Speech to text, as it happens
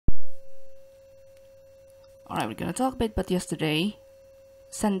Alright, we're gonna talk a bit about yesterday.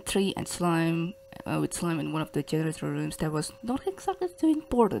 Sentry and slime, with slime in one of the generator rooms that was not exactly too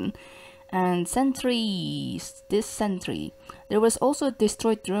important. And this sentry. There was also a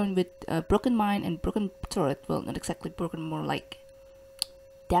destroyed drone with a broken mine and broken turret. Well, not exactly broken, more like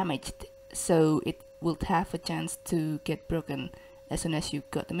damaged. So it will have a chance to get broken as soon as you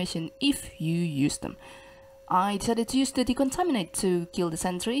got the mission if you use them. I decided to use the decontaminate to kill the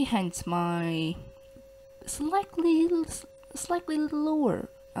sentry, hence my slightly lower,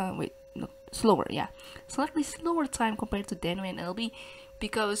 slightly slower time compared to Dano and LB,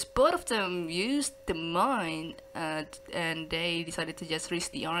 because both of them used the mine and they decided to just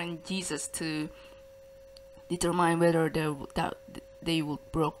risk the RNGs to determine whether they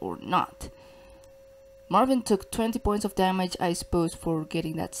would broke or not. Marvin took 20 points of damage, I suppose, for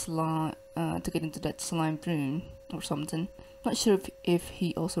getting that slime to get into that slime room or something. Not sure if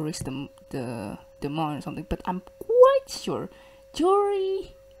he also risked the mine or something, but I'm quite sure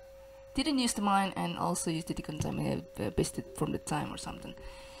Jory didn't use the mine and also used the decontaminate based it from the time or something.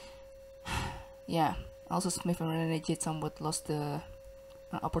 Yeah, also Smith and Renegade somewhat lost the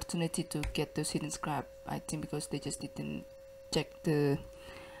opportunity to get those hidden scrap, I think, because they just didn't check the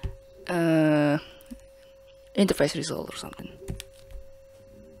interface result or something.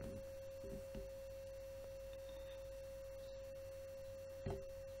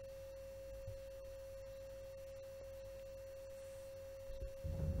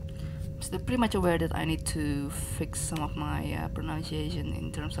 So pretty much aware that I need to fix some of my pronunciation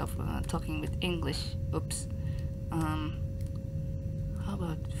in terms of talking with English. Oops. How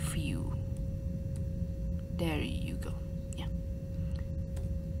about few? There you go. Yeah.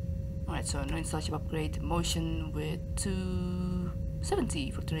 Alright, so no installation upgrade, motion with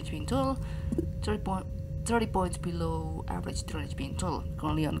 270 for 200 HP in total, 30 points below average 200 HP in total.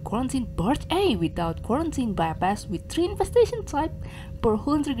 Currently on quarantine barge A without quarantine bypass with 3 infestation type per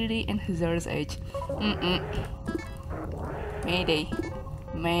whole integrity and hazardous age. Mayday.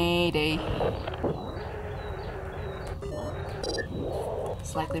 Mayday.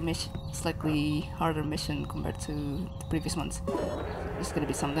 Slightly harder mission compared to the previous ones. This is gonna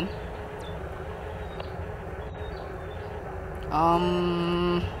be something.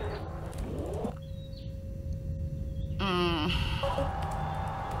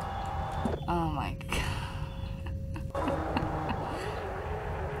 Oh my god.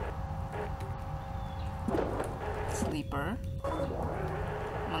 Sleeper.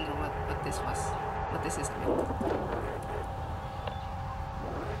 Wonder what this was. What this is, I mean.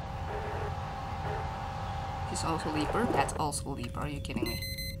 This also leaper? That's also leaper, are you kidding me?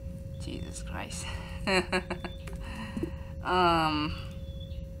 Jesus Christ.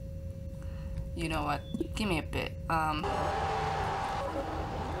 You know what? Give me a bit.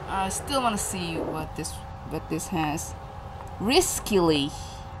 I still want to see what this has. Riskily.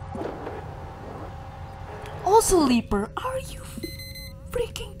 Also leaper. Are you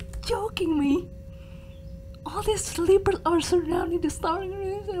freaking joking me? All these sleepers are surrounding the starting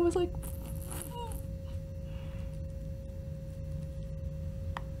rooms, and I was like,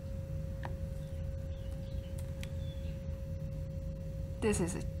 this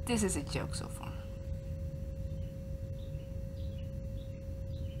is a joke so far.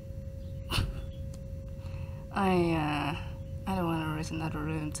 I don't want to raise another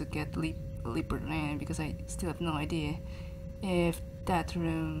room to get leaper in because I still have no idea if that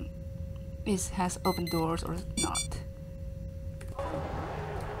room has open doors or not.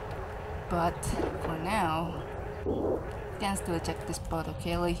 But for now, can still check this spot,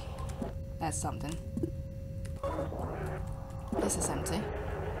 okay, Lee? That's something. This is empty.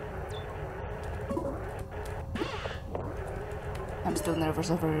 I'm still nervous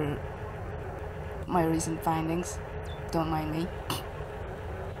over my recent findings. Don't mind me.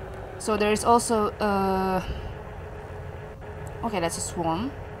 So there is also okay, that's a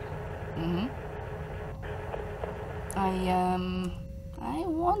swarm. I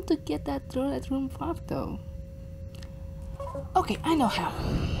want to get that through at room 5 though. Okay, I know how.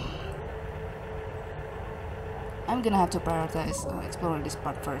 I'm gonna have to prioritize exploring this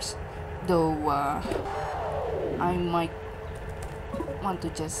part first, though I might want to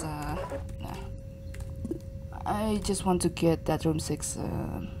just I just want to get that room 6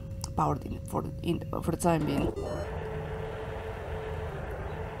 powered in for the time being.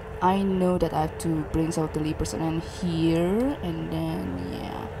 I know that I have to bring some of the leapers in here, and then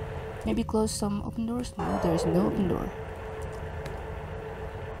yeah, maybe close some open doors. No, there is no open door.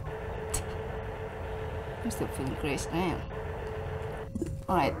 I'm still feeling crazy. Damn.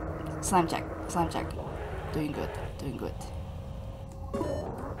 Alright, slime check. Doing good.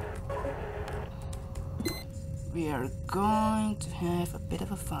 we are going to have a bit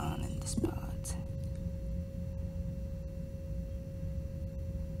of a fun in this part.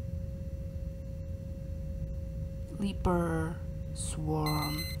 Leaper,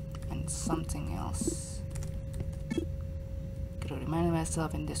 swarm, and something else. Gotta remind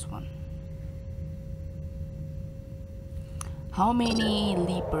myself in this one. How many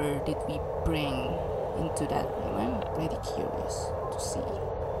leaper did we bring into that room? I'm very curious to see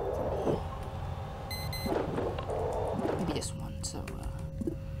from here. Maybe just one, so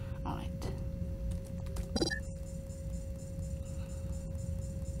alright.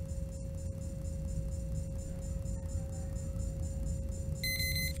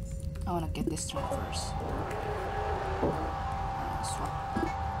 I wanna get this turn first. Swap.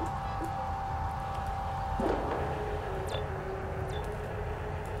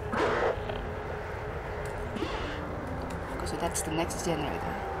 Okay, so that's the next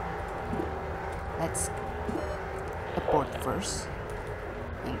generator. Let's abort first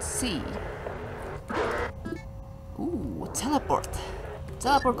and see. Ooh, teleport.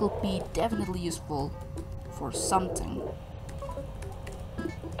 Teleport will be definitely useful for something.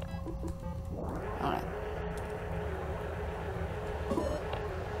 Alright.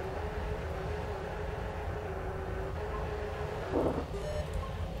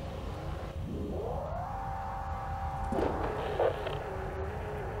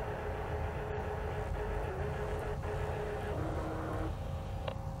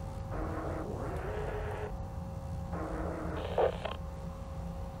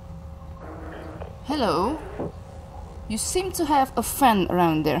 Hello. You seem to have a fan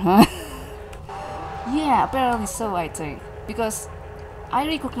around there, huh? Yeah, apparently so, I think. Because I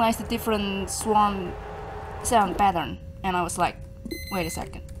recognized the different swarm sound pattern, and I was like, wait a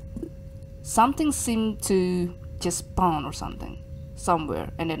second. Something seemed to just spawn or something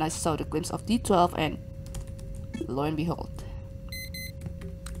somewhere, and then I saw the glimpse of D12, and lo and behold,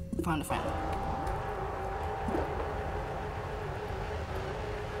 found a fan.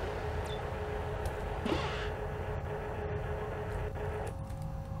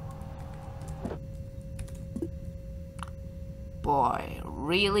 Boy,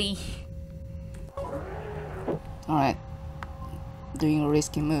 really? Alright. Doing a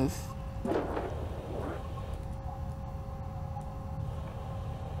risky move.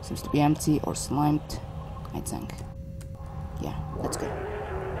 Seems to be empty or slimed, I think. Yeah, let's go.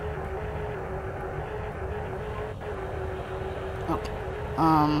 Okay.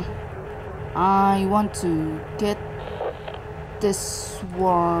 I want to get this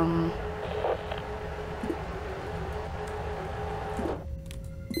swarm.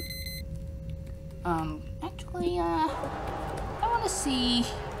 Actually, I want to see.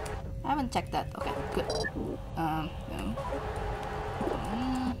 I haven't checked that. Okay, good. No.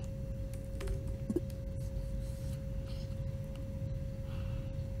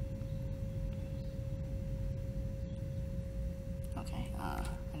 Okay, I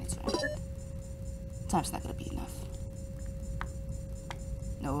need to edit. Time's not gonna be enough.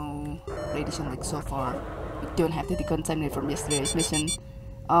 No radiation leak so far. We don't have to decontaminate from yesterday's mission.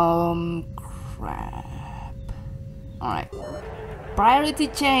 Crap. Alright. Priority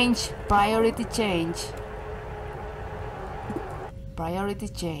change. Priority change. Priority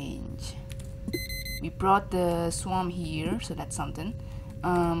change. We brought the swarm here, so that's something.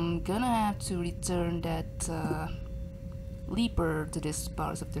 Gonna have to return that leaper to these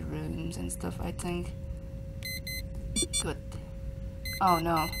parts of the rooms and stuff, I think. Good. Oh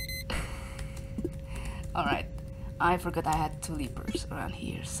no. Alright. I forgot I had 2 leapers around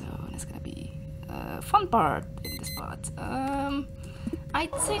here, so it's gonna be a fun part in this part. I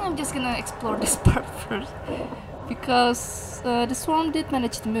think I'm just gonna explore this part first, because the swarm did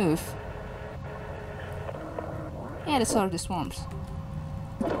manage to move. Yeah, these are the swarms.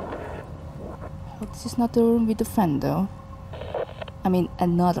 Oh, this is not the room with the fan though. I mean,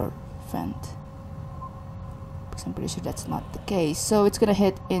 another fan. Because I'm pretty sure that's not the case. So it's gonna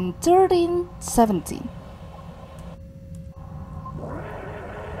hit in 1317.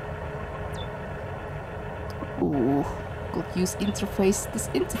 Ooh, could use interface. This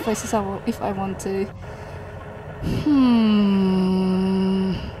interface is if I want to.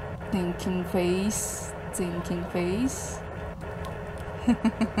 Thinking face. Thinking face.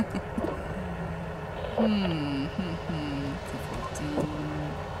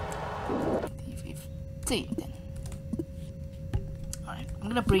 15 then. Alright, I'm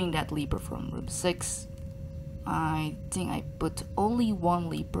gonna bring that leaper from room 6. I think I put only 1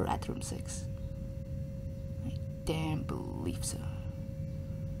 leaper at room 6. I damn believe so.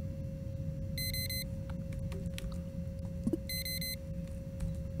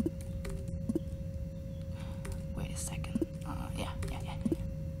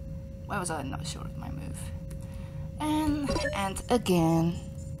 Why was I not sure of my move? And again,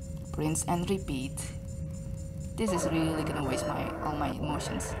 rinse and repeat. This is really gonna waste all my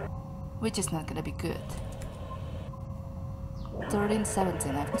emotions, which is not gonna be good.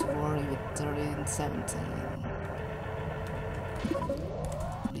 13-17, I have to worry with 13-17.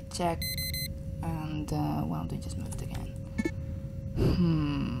 Recheck, and why don't we just move it again?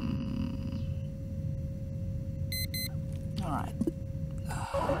 Alright.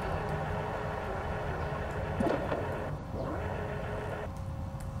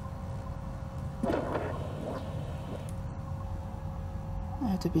 I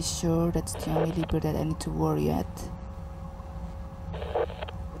have to be sure that's the only leaper that I need to worry at.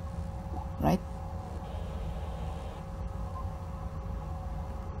 Right?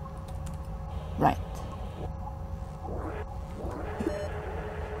 Right.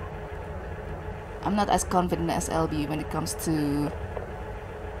 I'm not as confident as LB when it comes to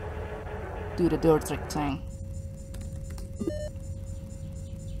do the dirt trick thing.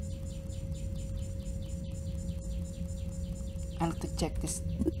 I have to check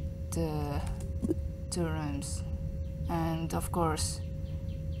the two rooms, and of course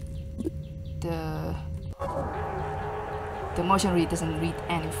the motion read doesn't read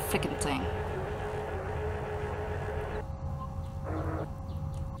any freaking thing.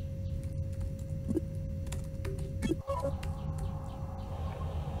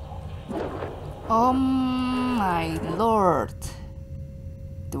 Oh my lord,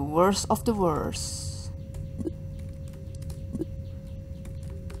 the worst of the worst.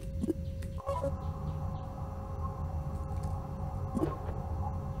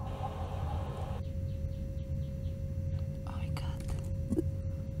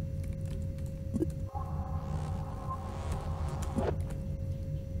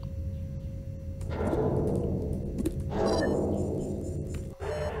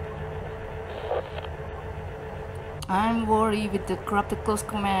 I'm worried with the corrupted close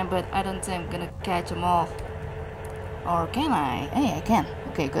command, but I don't think I'm gonna catch them all. Or can I? Hey, I can.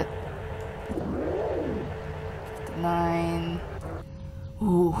 Okay, good. 59.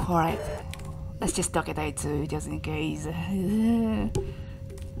 Ooh, alright. Let's just duck it out too, just in case.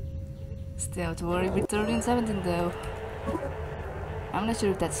 Still have to worry with 13-17 though. I'm not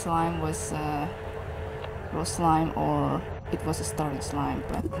sure if that slime was raw slime or it was a starting slime,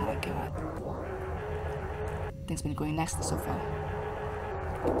 but my god. Things been going nasty so far.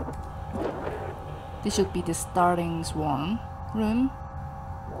 This should be the starting swarm room.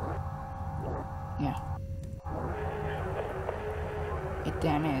 Yeah. It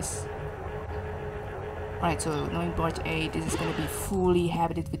damn is. Alright, so knowing Barge 8, this is gonna be fully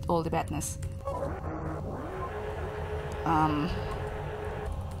habited with all the badness.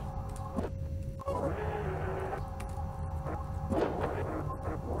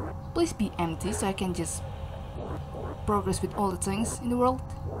 Please be empty so I can just progress with all the things in the world.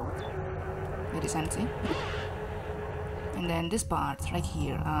 It is empty. And then this part right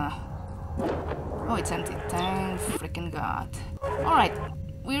here. Oh, it's empty. Thank freaking god. Alright,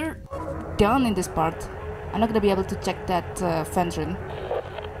 we're done in this part. I'm not gonna be able to check that vent room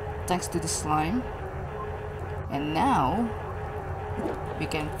thanks to the slime. And now we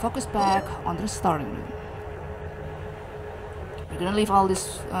can focus back on the starting room. We're gonna leave all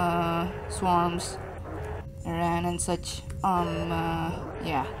these swarms around and such.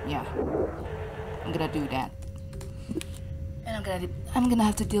 Yeah, I'm gonna do that. And I'm gonna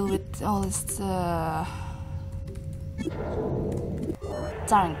have to deal with all this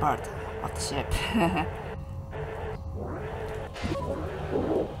tiring part of the ship.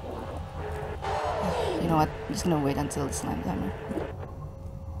 You know what? I'm just gonna wait until the slime timer.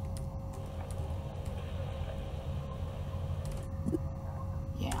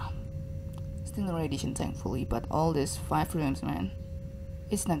 Yeah. Still no radiation, thankfully, but all these 5 rooms, man,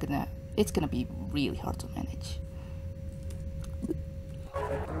 it's gonna be really hard to manage.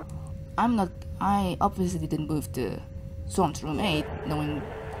 I obviously didn't move the Swarms room 8, knowing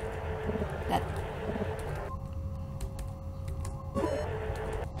that.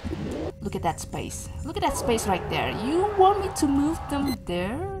 Look at that space. Look at that space right there. You want me to move them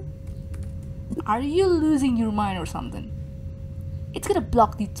there? Are you losing your mind or something? It's gonna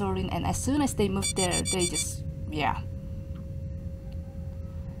block the turret, and as soon as they move there, they just, yeah.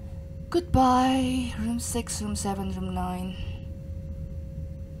 Goodbye, room 6, room 7, room 9.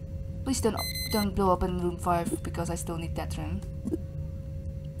 Please don't blow up in room 5 because I still need that room.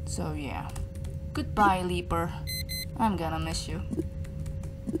 So yeah. Goodbye, Leaper. I'm gonna miss you.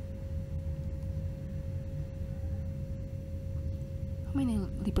 How many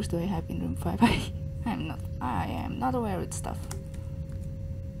Leapers do I have in room 5? I am not aware of stuff.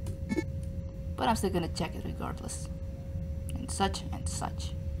 but I'm still gonna check it regardless. And such and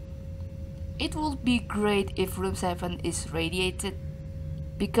such. It would be great if room 7 is radiated,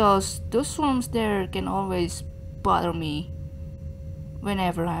 because those swarms there can always bother me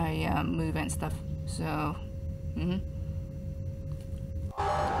whenever I move and stuff. So,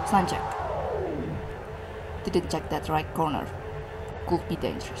 Sun check. Didn't check that right corner. Could be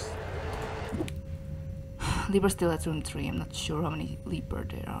dangerous. Leaper still at room 3. I'm not sure how many Leaper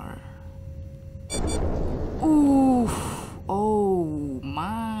there are. Ooh! Oh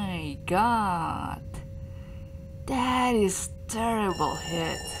my god! That is terrible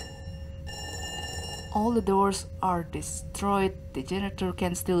hit. All the doors are destroyed. The generator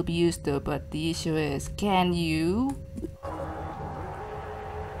can still be used though, but the issue is, can you?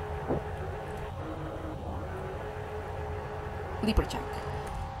 Leaper check.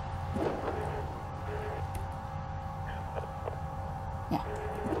 Yeah,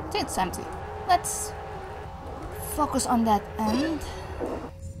 it's empty. Let's focus on that end.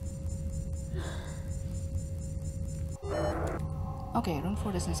 Okay, room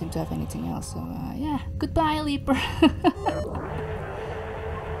 4 doesn't seem to have anything else, so yeah, goodbye, Leaper.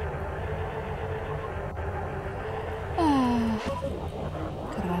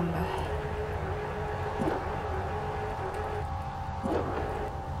 Caramba.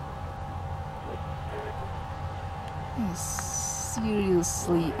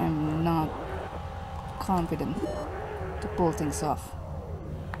 Seriously, I'm not confident to pull things off,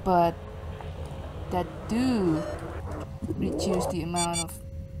 but that do reduce the amount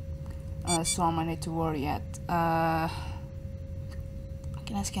of swarm I need to worry at. Can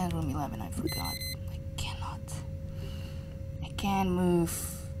I scan room 11? I forgot. I cannot. I can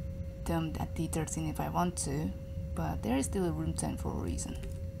move them at D13 if I want to, but there is still a room 10 for a reason.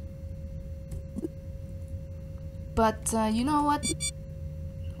 But you know what?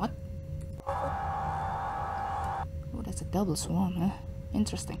 What? Oh, that's a double swarm, huh?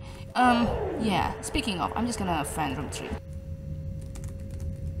 Interesting. Yeah, speaking of, I'm just gonna fan room 3.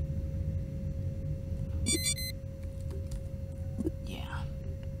 Yeah.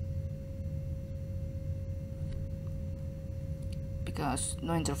 Because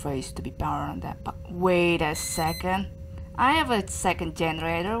no interface to be powered on that. But wait a second. I have a second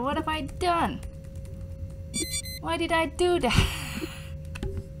generator. What have I done? Why did I do that?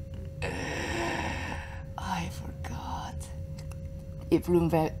 I forgot. If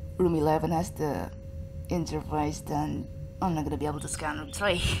room 11 has the interface, then I'm not gonna be able to scan room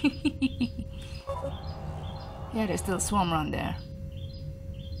 3. Yeah, there's still a swarm around there.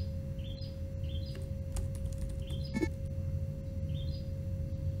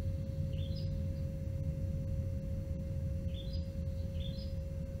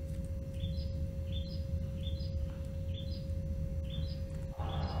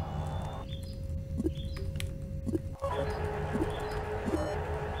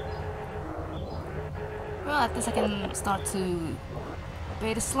 Well, at least I can start to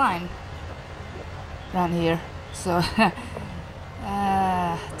bait a slime around here. So, too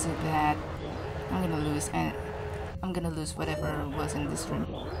bad. I'm gonna lose, and I'm gonna lose whatever was in this room,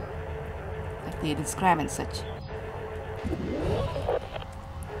 like the hidden scrap and such.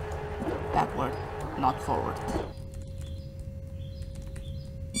 Backward, not forward.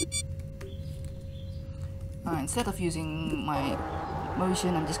 Instead of using my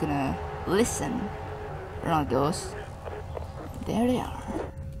motion, I'm just gonna listen around those. There they are.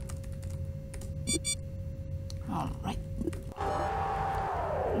 Alright.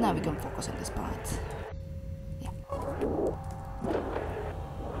 Now we can focus on this part. Yeah.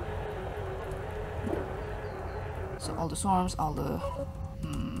 So all the swarms, all the...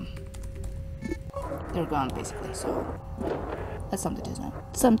 they're gone basically, so... That's something to know.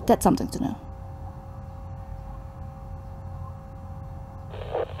 That's something to know.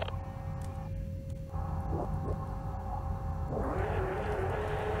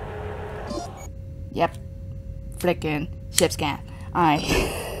 Yep. Frickin' ship scan. Ah,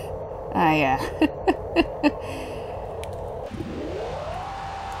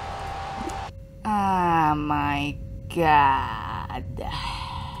 my god.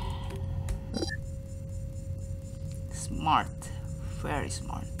 Smart. Very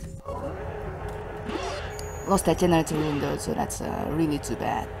smart. Lost that generator room though, so that's really too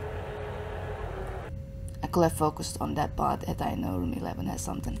bad. I could have focused on that part as I know room 11 has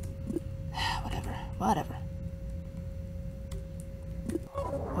something. Whatever.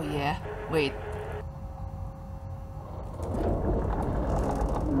 Oh yeah, wait.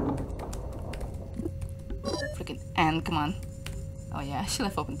 Freaking and come on. Oh yeah, I should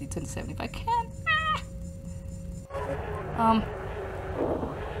have opened D27 if I can.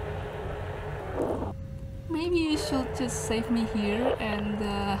 Maybe you should just save me here and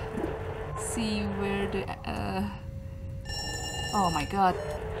see where the oh my god.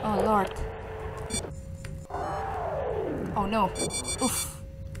 Oh lord. Oh no. Oof.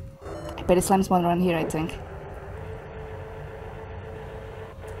 I bet it's slime spawn around here, I think.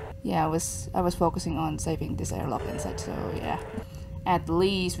 Yeah, I was focusing on saving this airlock and such, so yeah. At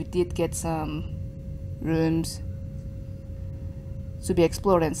least we did get some rooms to be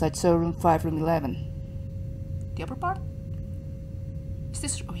explored and such, so room 5, room 11. The upper part? Is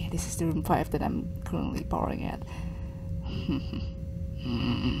this? Oh yeah, this is the room 5 that I'm currently powering at.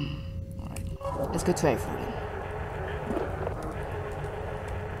 Alright, let's go to A4 then.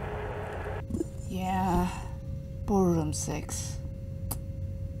 Yeah, poor room 6.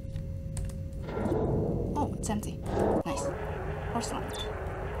 Oh, it's empty. Nice. Porcelain.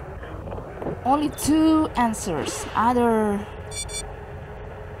 Only 2 answers. Either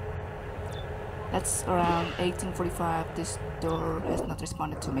that's around 1845. This door has not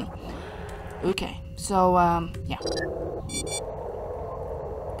responded to me. Okay, so yeah.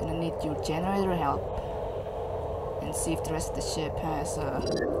 Gonna need your generator help and see if the rest of the ship has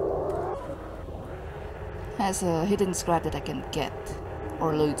a hidden scrap that I can get,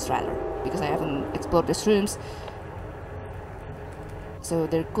 or loot rather, because I haven't explored these rooms. So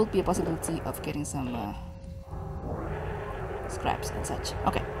there could be a possibility of getting some scraps and such.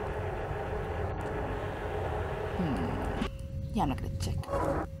 Okay. Yeah, I'm not gonna check.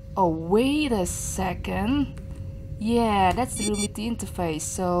 Oh, wait a second. Yeah, that's the room with the interface.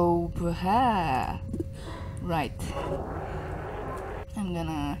 So, right. I'm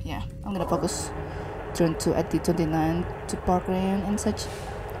gonna focus. Turn to at D29 to park in and such.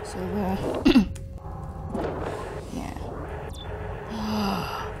 So, yeah.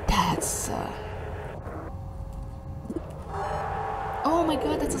 That's. Oh my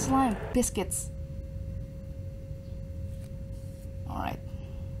god, that's a slime. Biscuits. Alright.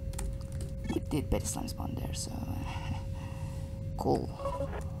 I did bet a slime spawn there, so. Cool.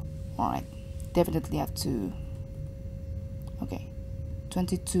 Alright. Definitely have to. Okay.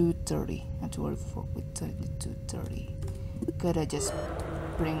 2230. I have to work with 2230. Gotta just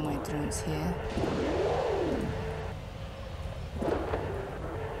bring my drones here. I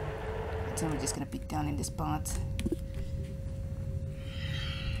think we're just gonna be down in this spot.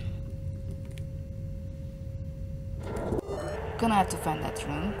 Gonna have to find that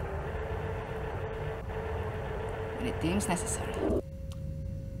room when it deems necessary.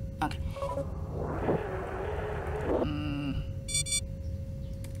 Okay.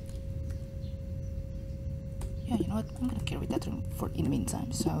 Yeah, you know what? I'm gonna carry that room for in the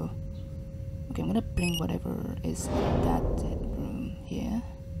meantime. So, okay, I'm gonna bring whatever is in that room here.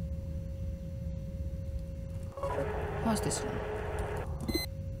 How's this room?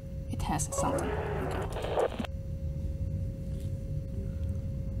 It has something. Okay.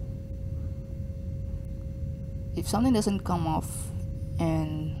 If something doesn't come off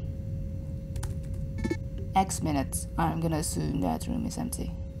in X minutes, I'm gonna assume that room is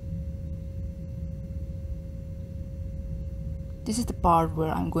empty. This is the part where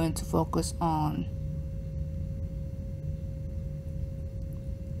I'm going to focus on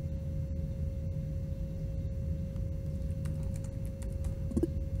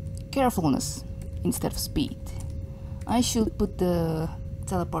carefulness instead of speed. I should put the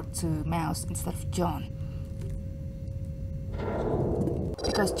teleport to Mouse instead of John,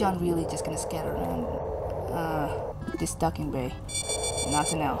 because John really just gonna scatter around this docking bay,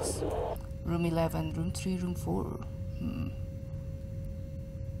 nothing else. Room 11, room 3, room 4.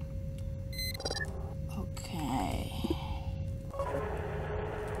 Okay.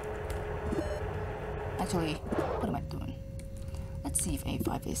 Actually, what am I doing? Let's see if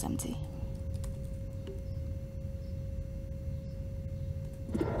A5 is empty.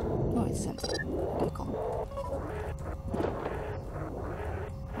 Oh, it's empty. Okay, cool.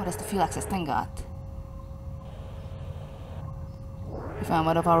 What does the fuel access thing got? We found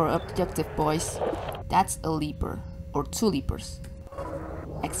one of our objective boys. That's a leaper, or 2 leapers.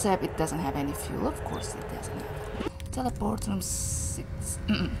 Except it doesn't have any fuel. Of course it doesn't have. Teleport room 6.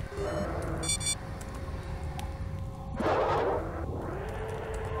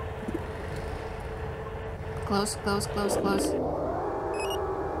 Close, close, close, close.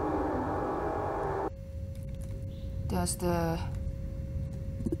 Does the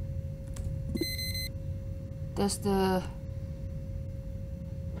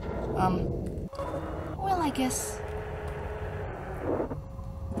well, I guess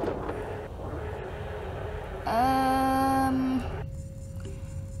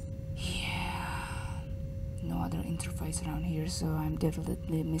yeah, no other interface around here, so I'm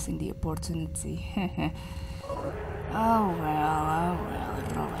definitely missing the opportunity. Oh well,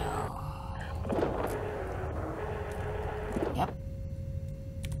 oh well. Yep.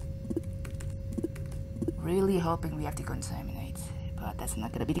 Really hoping we have to contaminate, but that's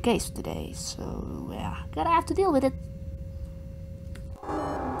not gonna be the case today, so yeah, gotta have to deal with it.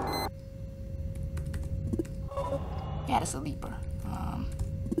 Yeah, that's a leaper.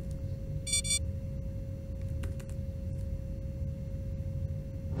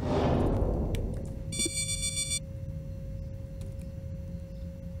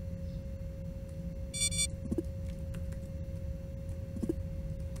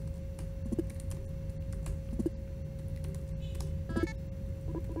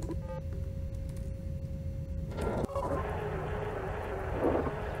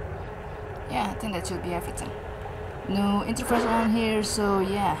 Yeah, I think that should be everything. No interface on here, so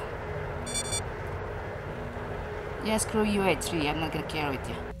yeah. Yeah, screw you, A3, I'm not gonna care with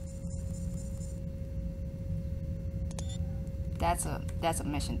you. That's a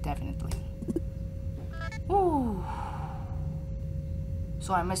mission, definitely. Ooh.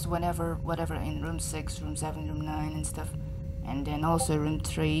 So I missed whatever in room 6, room 7, room 9 and stuff. And then also room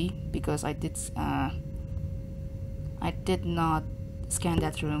 3, because I did not scan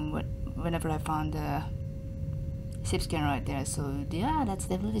that room whenever I found the ship scan right there. So yeah, that's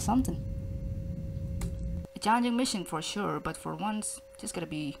definitely something. A challenging mission for sure, but for once, just gotta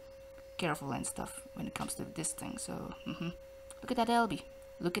be careful and stuff when it comes to this thing. So look at that LB.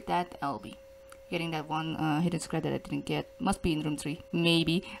 Look at that LB. Getting that one hidden scrap that I didn't get. Must be in room 3,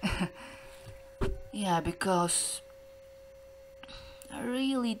 maybe. Yeah, because I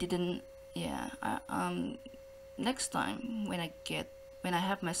really didn't. Yeah, next time when I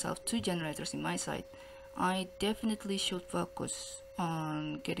have myself 2 generators in my site, I definitely should focus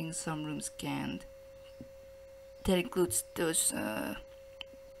on getting some rooms scanned. That includes those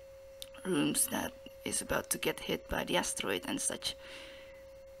rooms that is about to get hit by the asteroid and such.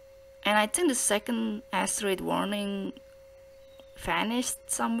 And I think the second asteroid warning vanished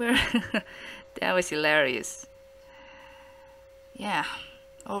somewhere. That was hilarious. Yeah,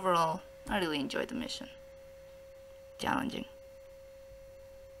 overall, I really enjoyed the mission. Challenging.